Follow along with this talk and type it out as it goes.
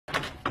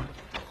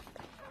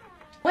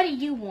What do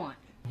you want?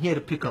 I'm here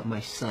to pick up my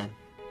son.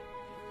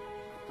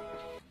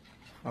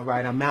 All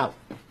right, I'm out.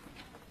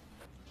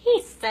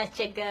 He's such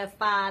a good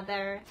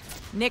father.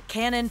 Nick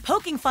Cannon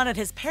poking fun at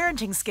his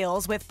parenting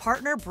skills with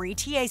partner Bre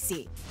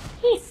Tiesi.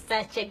 He's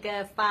such a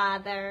good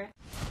father.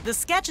 The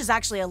sketch is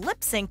actually a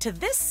lip sync to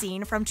this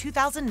scene from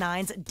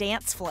 2009's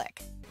dance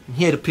flick. I'm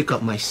here to pick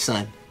up my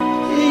son.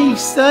 Hey,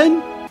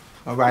 son.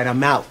 All right,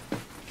 I'm out.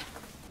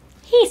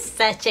 He's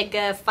such a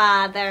good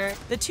father.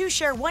 The two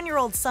share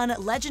one-year-old son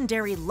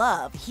legendary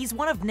Love. He's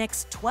one of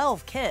Nick's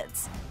 12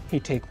 kids.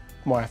 He'd take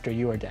more after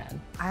you or Dad.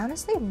 I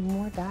honestly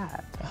more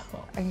dad.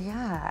 Oh.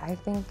 Yeah, I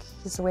think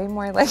he's way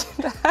more like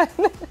dad.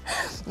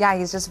 Yeah,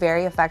 he's just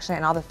very affectionate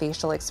and all the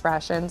facial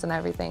expressions and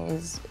everything.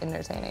 He's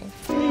entertaining.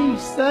 Hey,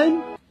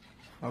 son.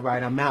 All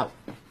right, I'm out.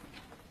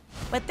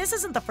 But this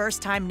isn't the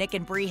first time Nick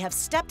and Bre have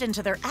stepped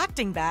into their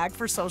acting bag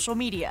for social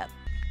media.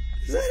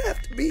 Does that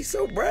have to be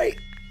so bright?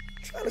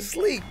 I'm trying to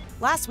sleep.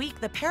 Last week,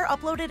 the pair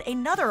uploaded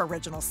another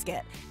original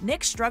skit,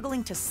 Nick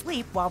struggling to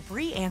sleep while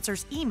Bre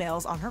answers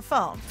emails on her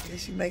phone. Yeah,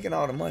 she's making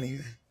all the money.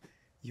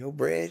 Your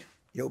bread,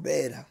 your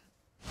bed.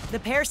 The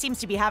pair seems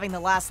to be having the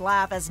last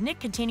laugh as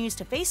Nick continues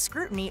to face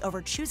scrutiny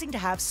over choosing to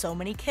have so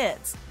many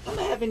kids. I'm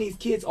having these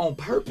kids on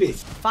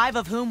purpose. 5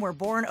 of whom were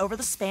born over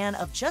the span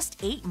of just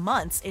 8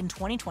 months in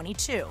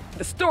 2022.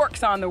 The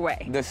stork's on the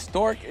way. The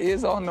stork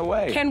is on the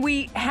way.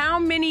 How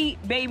many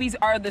babies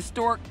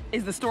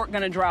is the stork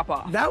gonna drop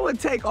off? That would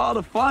take all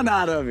the fun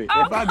out of it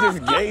Oh, if I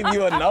just gave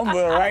you a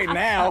number right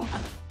now.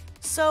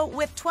 So,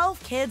 with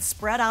 12 kids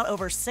spread out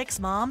over 6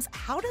 moms,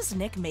 how does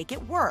Nick make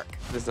it work?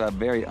 This is a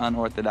very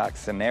unorthodox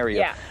scenario.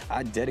 Yeah.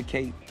 I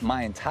dedicate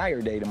my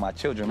entire day to my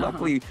children.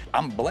 Luckily,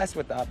 I'm blessed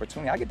with the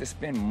opportunity. I get to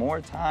spend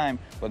more time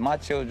with my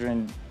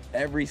children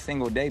every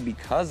single day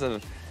because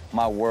of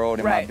my world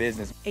and my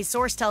business. A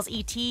source tells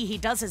ET he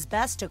does his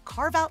best to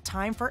carve out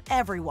time for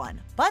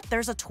everyone. But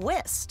there's a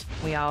twist.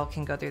 We all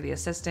can go through the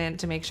assistant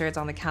to make sure it's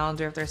on the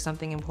calendar if there's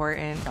something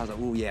important. I was like,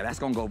 oh yeah, that's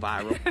gonna go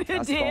viral.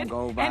 That's did, gonna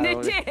go viral. and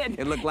it did.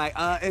 It looked like,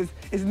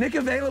 is Nick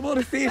available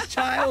to see his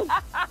child?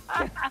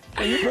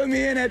 Can you put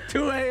me in at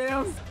 2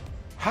 a.m.?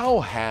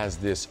 How has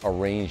this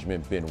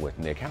arrangement been with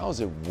Nick? How is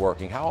it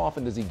working? How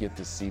often does he get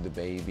to see the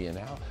baby, and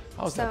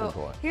how's that been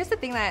going? Here's the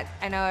thing that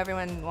I know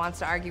everyone wants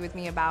to argue with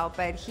me about,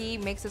 but he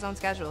makes his own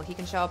schedule. He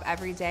can show up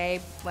every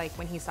day, like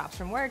when he stops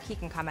from work, he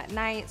can come at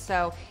night.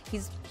 So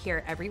he's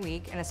here every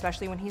week, and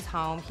especially when he's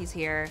home, he's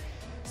here.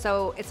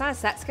 So it's not a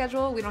set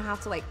schedule. We don't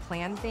have to like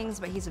plan things,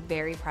 but he's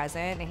very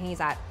present, and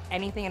he's at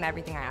anything and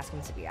everything I ask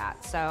him to be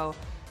at. So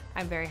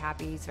I'm very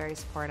happy. He's very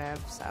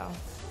supportive. So.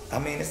 I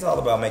mean, it's all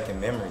about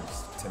making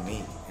memories to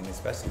me, and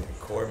especially the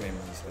core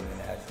memories. And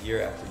then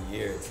year after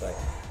year, it's like,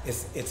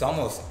 it's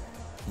almost,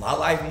 my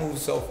life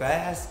moves so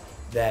fast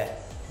that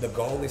the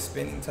goal is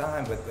spending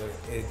time, but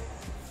the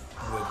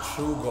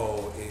true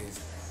goal is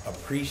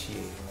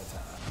appreciating the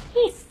time.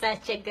 He's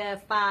such a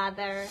good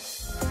father.